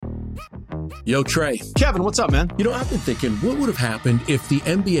Yo, Trey. Kevin, what's up, man? You know, I've been thinking, what would have happened if the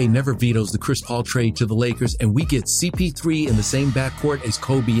NBA never vetoes the Chris Paul trade to the Lakers and we get CP3 in the same backcourt as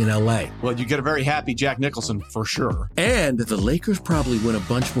Kobe in LA? Well, you get a very happy Jack Nicholson for sure. And the Lakers probably win a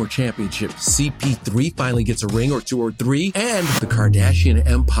bunch more championships. CP3 finally gets a ring or 2 or 3, and the Kardashian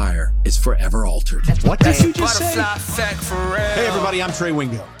empire is forever altered. What did you just say? Hey, everybody, I'm Trey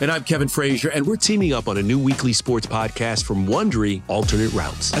Wingo. And I'm Kevin Frazier, and we're teaming up on a new weekly sports podcast from Wondery, Alternate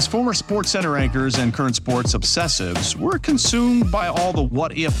Routes. As former Sports Center anchors and current sports obsessives, we're consumed by all the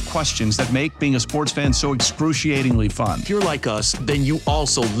what-if questions that make being a sports fan so excruciatingly fun. If you're like us, then you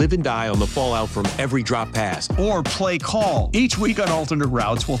also live and die on the fallout from every drop pass. Or play call. Each week on Alternate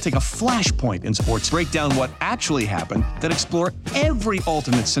Routes, we'll take a flashpoint in sports, break down what actually happened, then explore every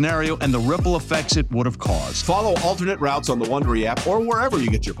alternate scenario and the ripple effects it would have caused. Follow Alternate Routes on the Wondery app or wherever you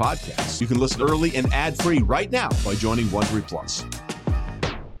get your podcasts. You can listen early and ad-free right now by joining Wondery Plus.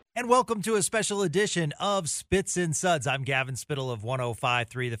 And welcome to a special edition of Spits and Suds. I'm Gavin Spittle of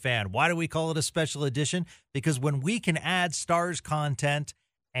 105.3 The Fan. Why do we call it a special edition? Because when we can add Stars content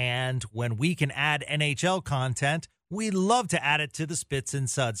and when we can add NHL content, we love to add it to the Spits and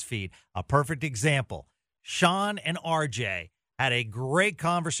Suds feed. A perfect example, Sean and RJ had a great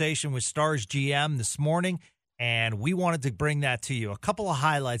conversation with Stars GM this morning, and we wanted to bring that to you. A couple of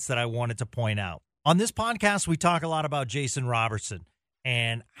highlights that I wanted to point out. On this podcast, we talk a lot about Jason Robertson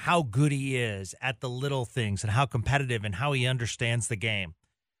and how good he is at the little things and how competitive and how he understands the game.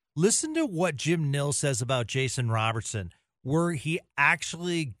 Listen to what Jim Nill says about Jason Robertson, where he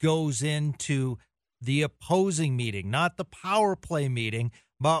actually goes into the opposing meeting, not the power play meeting,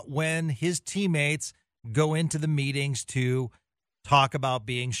 but when his teammates go into the meetings to talk about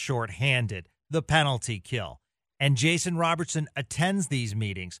being shorthanded, the penalty kill. And Jason Robertson attends these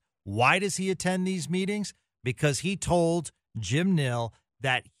meetings. Why does he attend these meetings? Because he told Jim Nill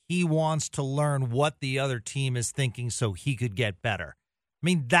that he wants to learn what the other team is thinking so he could get better. I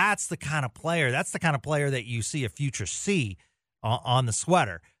mean, that's the kind of player. That's the kind of player that you see a future C on the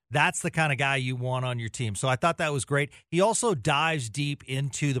sweater. That's the kind of guy you want on your team. So I thought that was great. He also dives deep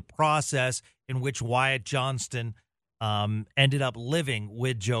into the process in which Wyatt Johnston ended up living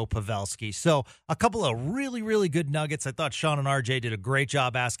with Joe Pavelski. So a couple of really, really good nuggets. I thought Sean and RJ did a great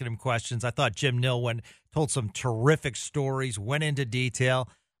job asking him questions. I thought Jim Nill told some terrific stories, went into detail.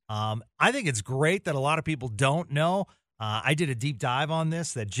 I think it's great that a lot of people don't know. I did a deep dive on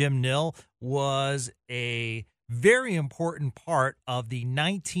this, that Jim Nill was a very important part of the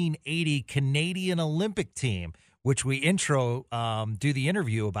 1980 Canadian Olympic team, which we do the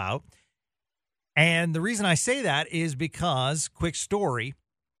interview about. And the reason I say that is because, quick story,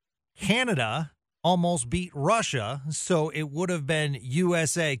 Canada almost beat Russia, so it would have been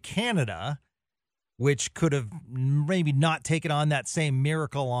USA-Canada, which could have maybe not taken on that same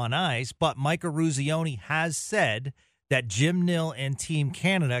miracle on ice. But Mike Eruzione has said that Jim Nill and Team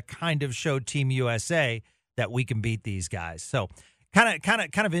Canada kind of showed Team USA that we can beat these guys. So kind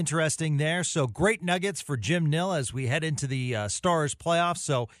of interesting there. So great nuggets for Jim Nill as we head into the Stars playoffs.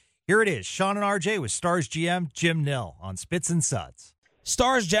 So here it is, Sean and RJ with Stars GM Jim Nill on Spits and Suds.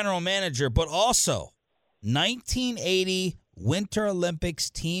 Stars general manager, but also 1980 Winter Olympics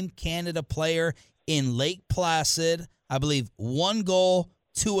Team Canada player in Lake Placid. I believe 1 goal,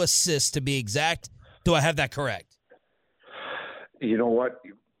 2 assists to be exact. Do I have that correct? You know what?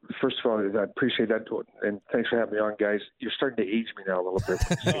 First of all, I appreciate that, and thanks for having me on, guys. You're starting to age me now a little bit.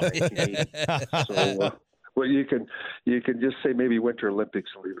 So, well, you can just say maybe Winter Olympics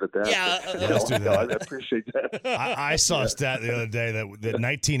and leave it at that. Yeah, let's do that. I appreciate that. I saw a stat the other day that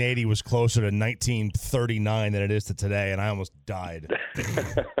 1980 was closer to 1939 than it is to today, and I almost died.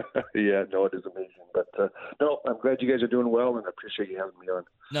 Yeah, no, it is amazing. But, no, I'm glad you guys are doing well, and I appreciate you having me on.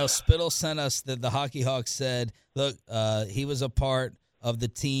 No, Spittle sent us the Hockey Hawks said, look, he was a part of the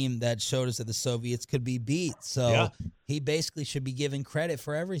team that showed us that the Soviets could be beat. So he basically should be given credit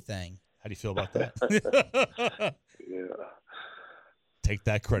for everything. How do you feel about that? Yeah. Take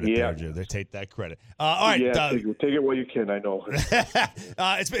that credit, there, Jim. They take that credit. All right, yeah, take it while you can. I know.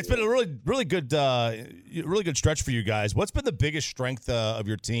 It's been a really good stretch for you guys. What's been the biggest strength of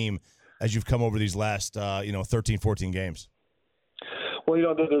your team as you've come over these last 13, 14 games?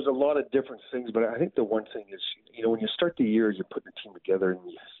 Well, there's a lot of different things, but I think the one thing is, when you start the year, you're putting a team together, and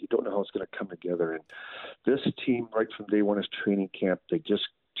you don't know how it's going to come together. And this team, right from day one, is training camp. They just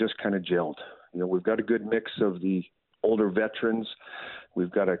kind of gelled. We've got a good mix of the older veterans.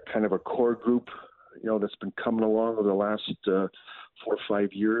 We've got a kind of a core group, that's been coming along over the last 4 or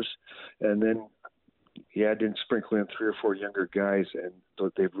 5 years. And then you add in, sprinkle in 3 or 4 younger guys, and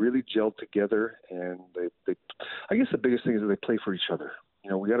they've really gelled together. And they I guess the biggest thing is that they play for each other.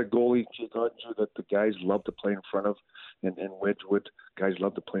 We got a goalie that the guys love to play in front of, and Wedgwood guys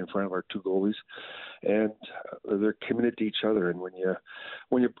love to play in front of our two goalies, and they're committed to each other. And when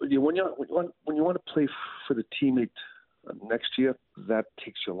you want to play for the teammate next year, that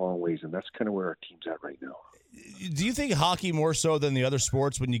takes you a long ways, and that's kind of where our team's at right now. Do you think hockey more so than the other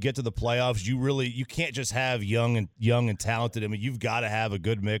sports, when you get to the playoffs, you can't just have young and talented? I mean, you've got to have a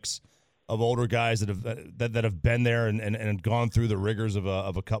good mix of older guys that have been there and gone through the rigors of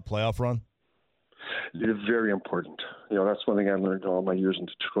a cup playoff run? It's very important. That's one thing I learned all my years in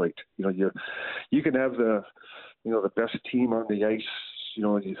Detroit. You can have the best team on the ice,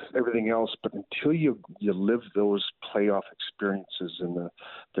 everything else, but until you live those playoff experiences and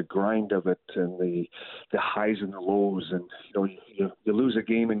the grind of it and the highs and the lows, and you lose a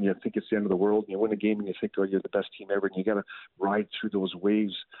game and you think it's the end of the world, and you win a game and you think, oh, you're the best team ever, and you got to ride through those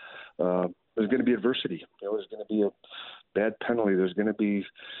waves. There's going to be adversity. There's going to be a bad penalty. There's going to be,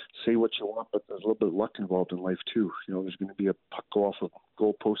 say what you want, but there's a little bit of luck involved in life too. There's going to be a puck go off a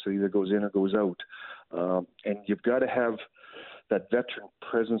goal post that either goes in or goes out. And you've got to have that veteran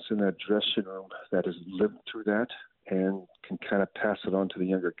presence in that dressing room that has lived through that and can kind of pass it on to the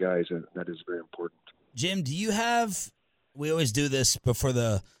younger guys, and that is very important. Jim, we always do this before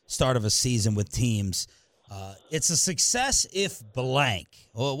the start of a season with teams. It's a success if blank.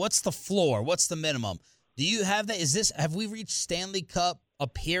 Well, what's the floor? What's the minimum? Do you have that? Have we reached Stanley Cup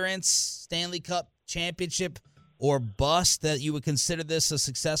appearance, Stanley Cup championship, or bust that you would consider this a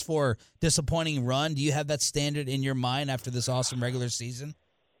successful or disappointing run? Do you have that standard in your mind after this awesome regular season?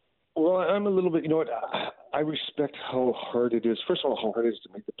 Well, I'm a little bit, I respect how hard it is. First of all, how hard it is to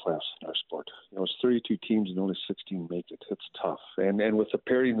make the playoffs in our sport. It's 32 teams and only 16 make it. It's tough. And with the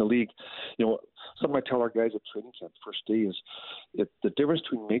parity in the league, something I tell our guys at training camp first day is the difference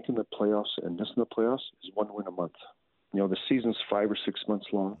between making the playoffs and missing the playoffs is one win a month. The season's 5 or 6 months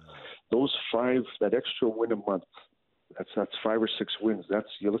long. Those 5, that extra win a month, that's 5 or 6 wins.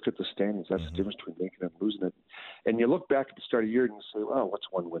 You look at the standings. That's the difference between making it and losing it. And you look back at the start of the year and you say, "Well, what's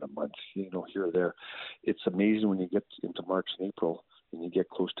one win a month?" Here or there. It's amazing when you get into March and April and you get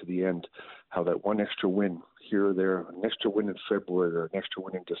close to the end, how that one extra win here or there, an extra win in February or an extra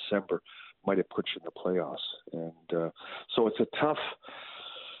win in December, might have put you in the playoffs. And so it's a tough.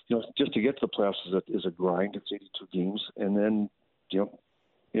 Just to get to the playoffs is a grind. It's 82 games, and then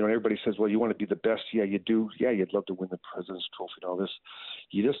everybody says, well, you want to be the best. Yeah, you do. Yeah, you'd love to win the President's Trophy and all this.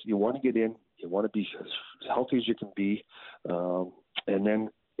 You want to get in. You want to be as healthy as you can be, and then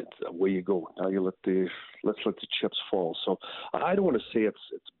away you go. Now let's let the chips fall. So I don't want to say it's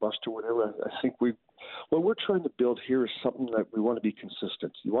bust or whatever. I think what we're trying to build here is something that we want to be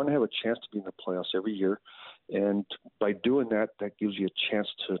consistent. You want to have a chance to be in the playoffs every year, and by doing that gives you a chance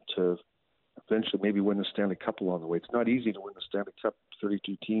to eventually maybe win the Stanley Cup along the way. It's not easy to win the Stanley Cup,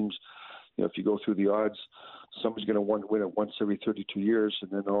 32 teams. If you go through the odds, somebody's going to win it once every 32 years,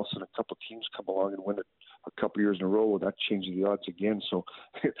 and then all of a sudden a couple of teams come along and win it a couple of years in a row, and that changes the odds again. So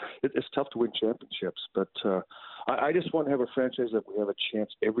it's tough to win championships. But I just want to have a franchise that we have a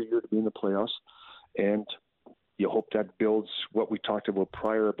chance every year to be in the playoffs, and you hope that builds what we talked about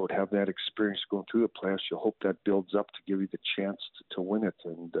prior about having that experience going through the playoffs. You hope that builds up to give you the chance to win it.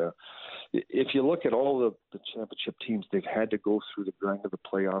 And if you look at all the championship teams, they've had to go through the grind of the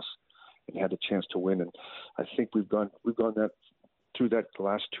playoffs and had a chance to win. And I think we've gone that through that the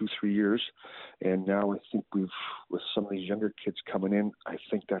last 2-3 years. And now I think with some of these younger kids coming in, I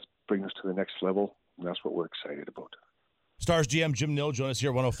think that's bringing us to the next level. And that's what we're excited about. Stars GM Jim Nill join us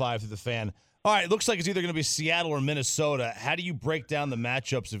here at 105 through the Fan. All right, it looks like it's either going to be Seattle or Minnesota. How do you break down the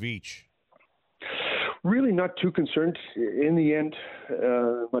matchups of each? Really not too concerned. In the end,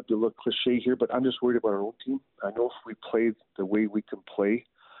 it might be a little cliche here, but I'm just worried about our own team. I know if we play the way we can play,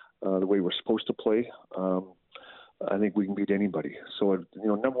 the way we're supposed to play, I think we can beat anybody. So,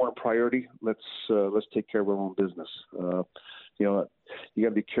 number one priority, let's take care of our own business. You got to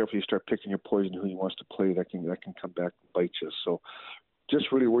be careful. You start picking your poison, who you wants to play. That can come back and bite you. So,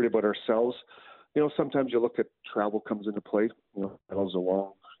 just really worried about ourselves. Sometimes you look at travel comes into play. Travel's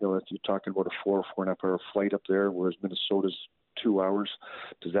along. If you're talking about a 4 or 4.5 hour flight up there, whereas Minnesota's 2 hours.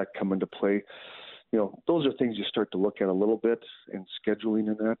 Does that come into play? Those are things you start to look at a little bit in scheduling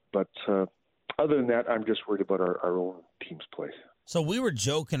and that. But other than that, I'm just worried about our own team's play. So we were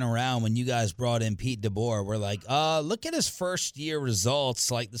joking around when you guys brought in Pete DeBoer. We're like, look at his first-year results.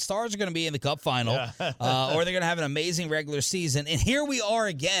 Like, the Stars are going to be in the Cup final, or they're going to have an amazing regular season. And here we are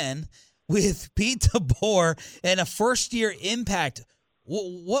again with Pete DeBoer and a first-year impact.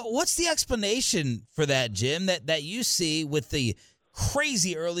 What's the explanation for that, Jim, that you see with the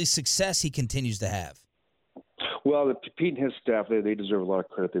crazy early success he continues to have? Well, Pete and his staff, they deserve a lot of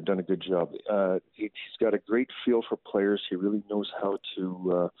credit. They've done a good job. He's got a great feel for players. He really knows how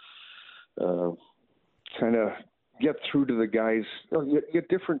to kind of get through to the guys. You get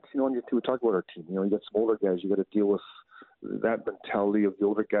different, we talk about our team. You got some older guys. You got to deal with that mentality of the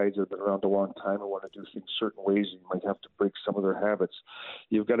older guys that have been around a long time and want to do things certain ways. You might have to break some of their habits.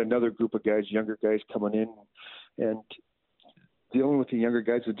 You've got another group of guys, younger guys coming in, and dealing with the younger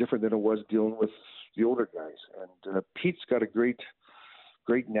guys is different than it was dealing with the older guys. And Pete's got a great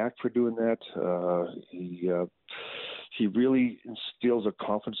knack for doing that. He really instills a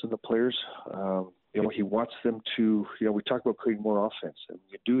confidence in the players. He wants them to, we talk about creating more offense. And when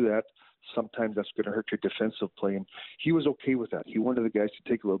you do that, sometimes that's going to hurt your defensive play. And he was okay with that. He wanted the guys to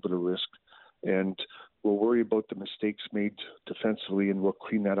take a little bit of risk. And we'll worry about the mistakes made defensively, and we'll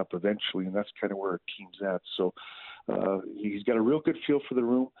clean that up eventually. And that's kind of where our team's at. So he's got a real good feel for the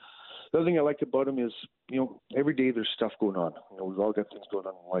room. The other thing I like about him is, every day there's stuff going on. We've all got things going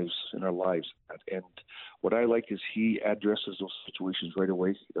on in our lives. And what I like is he addresses those situations right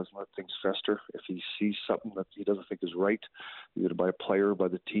away. He doesn't let things fester. If he sees something that he doesn't think is right, either by a player or by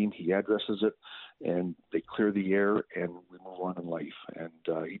the team, he addresses it, and they clear the air, and we move on in life. And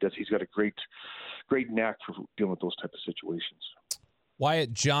he's got a great knack for dealing with those type of situations.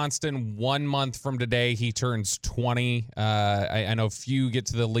 Wyatt Johnston, 1 month from today, he turns 20. I know few get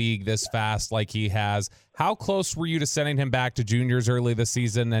to the league this fast like he has. How close were you to sending him back to juniors early this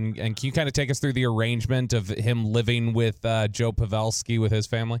season? And can you kind of take us through the arrangement of him living with Joe Pavelski with his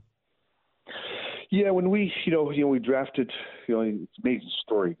family? Yeah, when we drafted, it's an amazing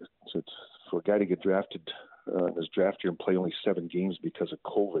story. For a guy to get drafted in his draft year and play only 7 games because of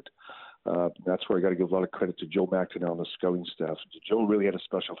COVID. That's where I got to give a lot of credit to Joe McIntyre on the scouting staff. Joe really had a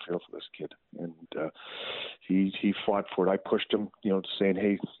special feel for this kid, and he fought for it. I pushed him, saying,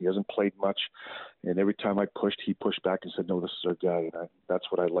 hey, he hasn't played much, and every time I pushed, he pushed back and said, no, this is our guy, and that's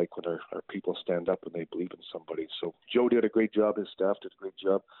what I like when our people stand up and they believe in somebody. So Joe did a great job. His staff did a great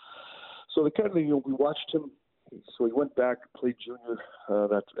job. So the kind of, we watched him. So he went back, played junior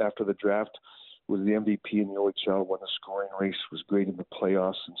after the draft. Was the MVP in the OHL, won the scoring race, was great in the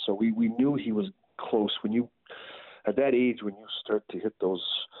playoffs. And so we knew he was close. At that age, when you start to hit those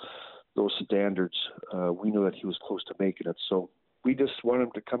standards, we knew that he was close to making it. So we just wanted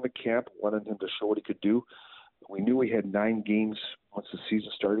him to come to camp, wanted him to show what he could do. We knew he had 9 games once the season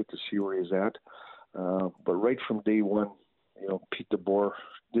started to see where he's at. But right from day one, Pete DeBoer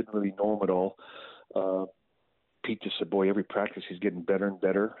didn't really know him at all. Pete just said, boy, every practice he's getting better and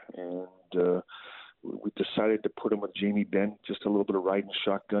better. And we decided to put him with Jamie Benn, just a little bit of riding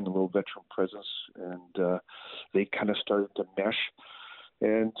shotgun, a little veteran presence. And they kind of started to mesh.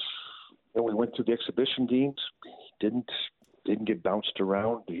 And we went through the exhibition games. He didn't get bounced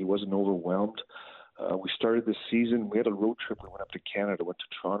around. He wasn't overwhelmed. We started this season. We had a road trip. We went up to Canada, went to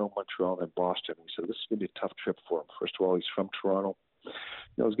Toronto, Montreal, and then Boston. We said, this is going to be a tough trip for him. First of all, he's from Toronto.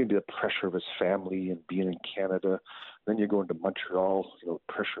 It was going to be the pressure of his family and being in Canada. Then you're going to Montreal,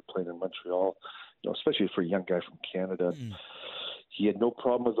 pressure playing in Montreal, especially for a young guy from Canada. He had no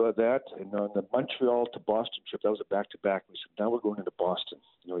problem with that. And on the Montreal to Boston trip, that was a back-to-back. We said, now we're going into Boston.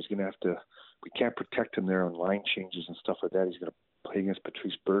 He's going to have to – we can't protect him there on line changes and stuff like that. He's going to play against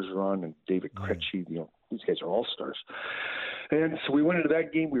Patrice Bergeron and David Krejci. These guys are all-stars. And so we went into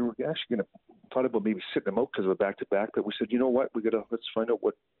that game. We were actually going to thought about maybe sitting him out because of a back-to-back, but we said, you know what, let's find out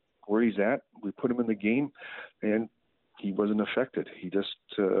where he's at. We put him in the game, and he wasn't affected. He just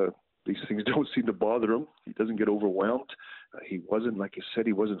these things don't seem to bother him. He doesn't get overwhelmed. He wasn't, like you said,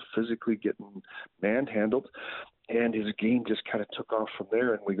 he wasn't physically getting manhandled, and his game just kind of took off from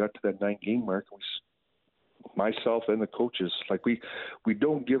there. And we got to that 9-game mark. And myself and the coaches, like we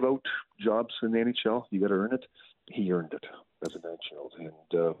don't give out jobs in the NHL. You got to earn it. He earned it as a 9-year-old,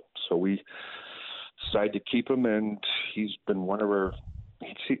 and so we decided to keep him, and he's been one of our.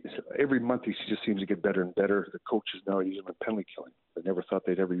 Every month he just seems to get better and better. The coaches now use him in penalty killing. They never thought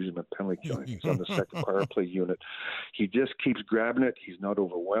they'd ever use him in penalty killing. He's on the second power play unit. He just keeps grabbing it. He's not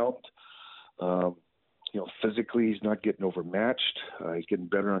overwhelmed. Physically he's not getting overmatched. He's getting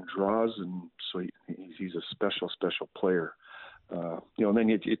better on draws, and so he's a special player. And then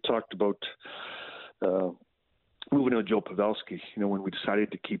you talked about. Moving to Joe Pavelski, when we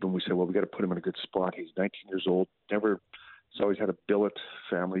decided to keep him, we said, well, we got to put him in a good spot. He's 19 years old. He's always had a billet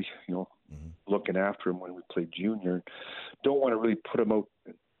family, looking after him when we played junior. Don't want to really put him out,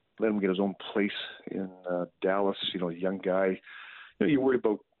 let him get his own place in Dallas. A young guy. You worry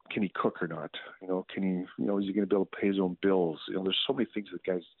about, can he cook or not? Can he? Is he going to be able to pay his own bills? There's so many things that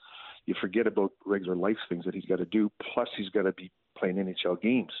guys. You forget about regular life things that he's got to do. Plus, he's got to be playing NHL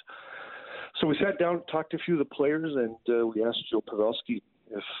games. So we sat down, talked to a few of the players, and we asked Joe Pavelski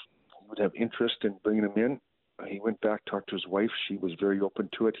if he would have interest in bringing him in. He went back, talked to his wife. She was very open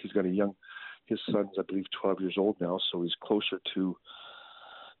to it. He's got his son's, I believe, 12 years old now, so his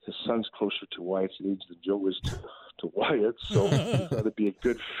son's closer to Wyatt's age than Joe is to Wyatt. So he thought it'd be a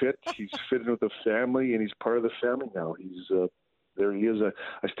good fit. He's fitting with the family, and he's part of the family now. There he is.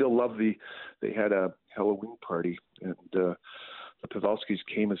 I still love they had a Halloween party, and the Pavelskis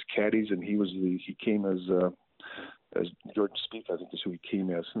came as caddies, and he came as Jordan Spieth, I think is who he came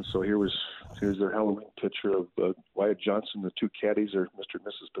as. And so here's their Halloween picture of Wyatt Johnson. The two caddies are Mr. and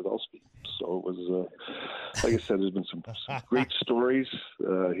Mrs. Pavelski. So it was, like I said, there's been some great stories.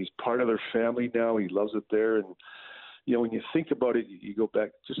 He's part of their family now. He loves it there. And, when you think about it, you go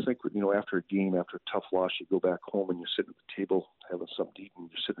back, just think, after a game, after a tough loss, you go back home and you're sitting at the table having something to eat, and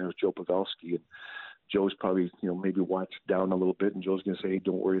you're sitting there with Joe Pavelski, and Joe's probably, maybe watched down a little bit, and Joe's going to say, hey,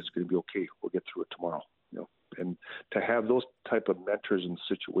 don't worry, it's going to be okay. We'll get through it tomorrow. And to have those type of mentors and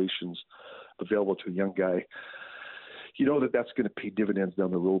situations available to a young guy, that's going to pay dividends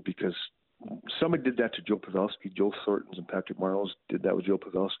down the road, because somebody did that to Joe Pavelski. Joe Thorntons and Patrick Marleau did that with Joe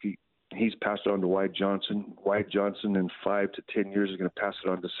Pavelski. He's passed it on to Wyatt Johnson. Wyatt Johnson in 5 to 10 years is going to pass it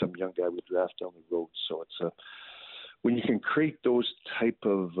on to some young guy with draft down the road. So it's when you can create those type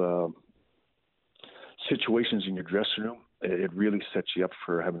of situations in your dressing room, it really sets you up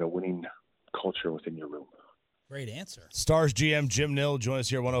for having a winning culture within your room. Great answer. Stars GM Jim Nill join us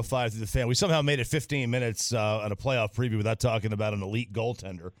here at 105 through the Fan. We somehow made it 15 minutes on a playoff preview without talking about an elite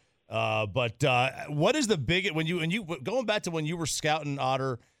goaltender. But what is the biggest when you going back to when you were scouting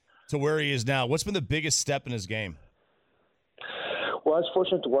Otter to where he is now? What's been the biggest step in his game? Well, I was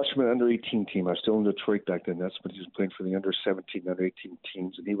fortunate to watch him in an under-18 team. I was still in Detroit back then. That's when he was playing for the under-17, under-18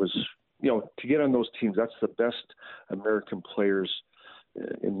 teams, and he was, to get on those teams, that's the best American players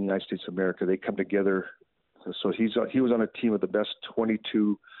in the United States of America. They come together. So he was on a team of the best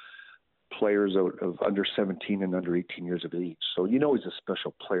 22 players of under 17 and under 18 years of age. So he's a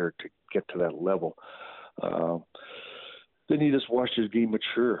special player to get to that level. Then you just watched his game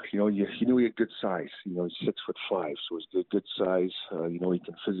mature. You knew he had good size. He's 6'5", so he's good size. He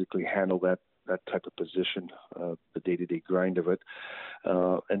can physically handle that type of position, the day-to-day grind of it.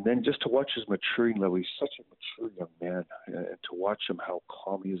 And then just to watch his maturing level, he's such a mature young man. And to watch him, how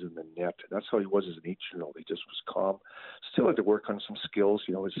calm he is in the net. That's how he was as an 18-year-old. He just was calm. Still had to work on some skills,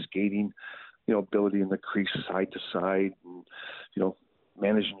 his skating, ability in the crease side to side, and,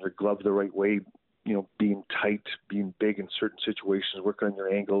 managing your glove the right way, being tight, being big in certain situations, working on your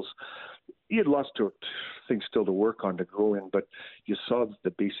angles. He had lots of things still to work on to grow in, but you saw that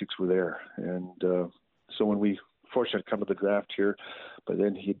the basics were there. And so when we fortunate to come to the draft here, but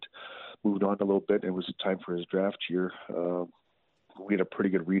then he'd moved on a little bit, and it was time for his draft year. We had a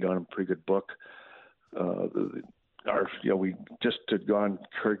pretty good read on him, pretty good book. We just had gone.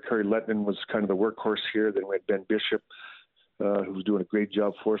 Curry Lettman was kind of the workhorse here. Then we had Ben Bishop, who was doing a great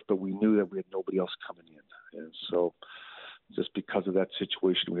job for us, but we knew that we had nobody else coming in. And so just because of that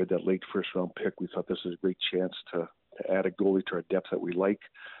situation, we had that late first-round pick. We thought this was a great chance to add a goalie to our depth that we like.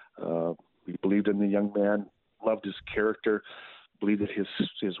 We believed in the young man, loved his character, believed that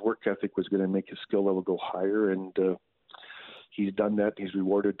his work ethic was going to make his skill level go higher, and he's done that. He's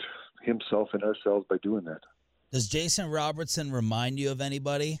rewarded himself and ourselves by doing that. Does Jason Robertson remind you of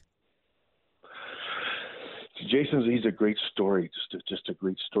anybody? He's a great story, just a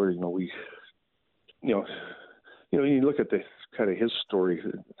great story. You look at the kind of his story,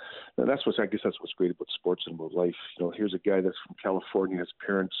 and that's what's great about sports and about life. Here's a guy that's from California. His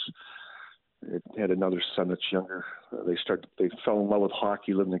parents had another son that's younger. They fell in love with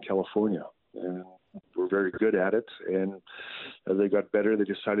hockey living in California, and were very good at it. And as they got better, they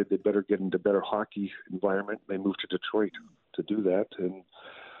decided they better get into better hockey environment. They moved to Detroit to do that, and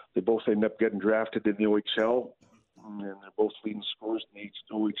they both ended up getting drafted in the OHL, and they're both leading scorers in the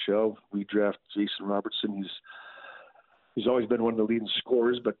OHL. We draft Jason Robertson. He's always been one of the leading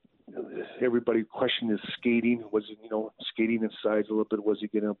scorers, but everybody questioned his skating. Was he, skating in size a little bit? Was he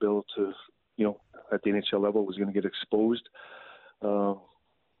going to be able to, at the NHL level, was going to get exposed?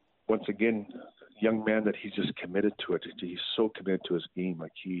 Once again, young man that he's just committed to it. He's so committed to his game.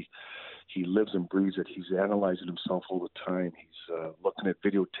 Like he lives and breathes it. He's analyzing himself all the time. He's looking at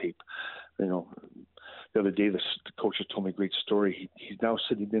videotape. The other day, the coaches told me a great story. He's now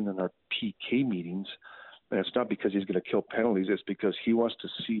sitting in our PK meetings, and it's not because he's going to kill penalties. It's because he wants to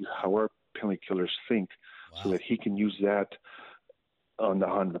see how our penalty killers think, so that he can use that on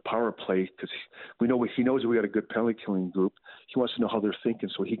the power play, because he knows we got a good penalty killing group. He wants to know how they're thinking,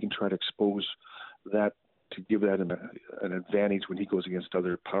 so he can try to expose that to give that an advantage when he goes against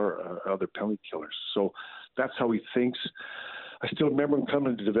other penalty killers. So that's how he thinks. I still remember him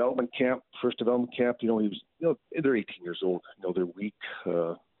coming to first development camp. He was, they're 18 years old. They're weak.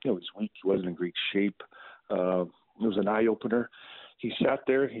 He's weak. He wasn't in great shape. It was an eye opener. He sat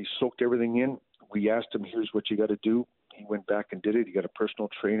there. He soaked everything in. We asked him, "Here's what you got to do." He went back and did it. He got a personal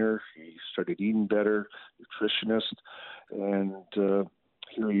trainer. He started eating better, nutritionist, and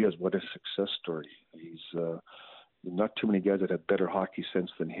here he is. What a success story. He's not too many guys that have better hockey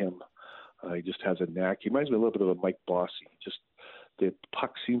sense than him. He just has a knack. He reminds me a little bit of a Mike Bossy. Just the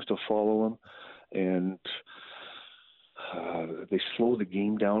puck seems to follow him, and they slow the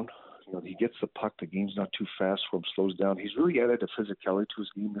game down. He gets the puck. The game's not too fast for him. Slows down. He's really added a physicality to his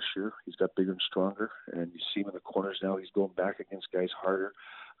game this year. He's got bigger and stronger, and you see him in the corners now. He's going back against guys harder.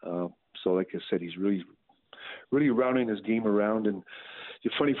 So, like I said, he's really rounding his game around. And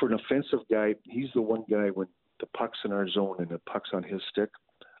it's funny, for an offensive guy, he's the one guy when the puck's in our zone and the puck's on his stick,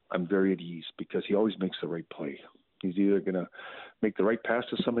 I'm very at ease because he always makes the right play. He's either going to make the right pass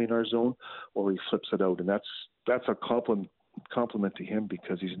to somebody in our zone or he flips it out. And that's a compliment to him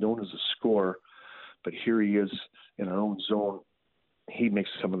because he's known as a scorer, but here he is in our own zone. He makes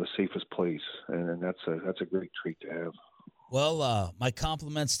some of the safest plays, and that's a great trait to have. Well, my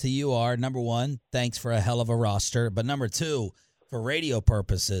compliments to you are, number one, thanks for a hell of a roster, but number two, for radio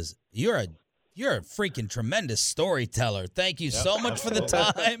purposes, you're a freaking tremendous storyteller. Thank you so much for the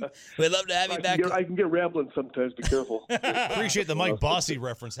time. We'd love to have you back. I can get rambling sometimes. Be careful. Appreciate the Mike Bossy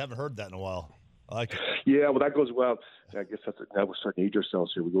reference. Haven't heard that in a while. I like it. Yeah, well, that goes well. I guess now we're starting to age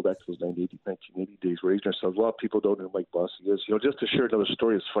ourselves here. We go back to those 1980 days. We're aging ourselves. A lot of people don't know who Mike Bossy is. Just to share another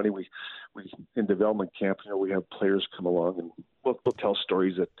story, it's funny. We in development camp, we have players come along and we'll tell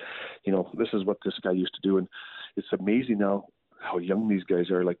stories that, this is what this guy used to do. And it's amazing now how young these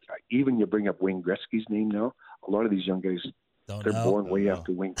guys are. Like, even you bring up Wayne Gretzky's name now, a lot of these young guys, they're born way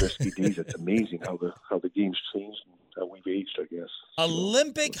after Wayne Gretzky days. It's amazing how the game's changed and how we've aged, I guess.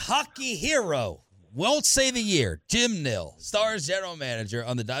 Olympic hockey hero. Won't say the year. Jim Nill, Stars general manager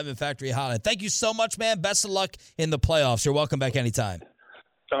on the Diamond Factory Hotline. Thank you so much, man. Best of luck in the playoffs. You're welcome back anytime.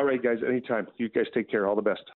 All right, guys, anytime. You guys take care. All the best.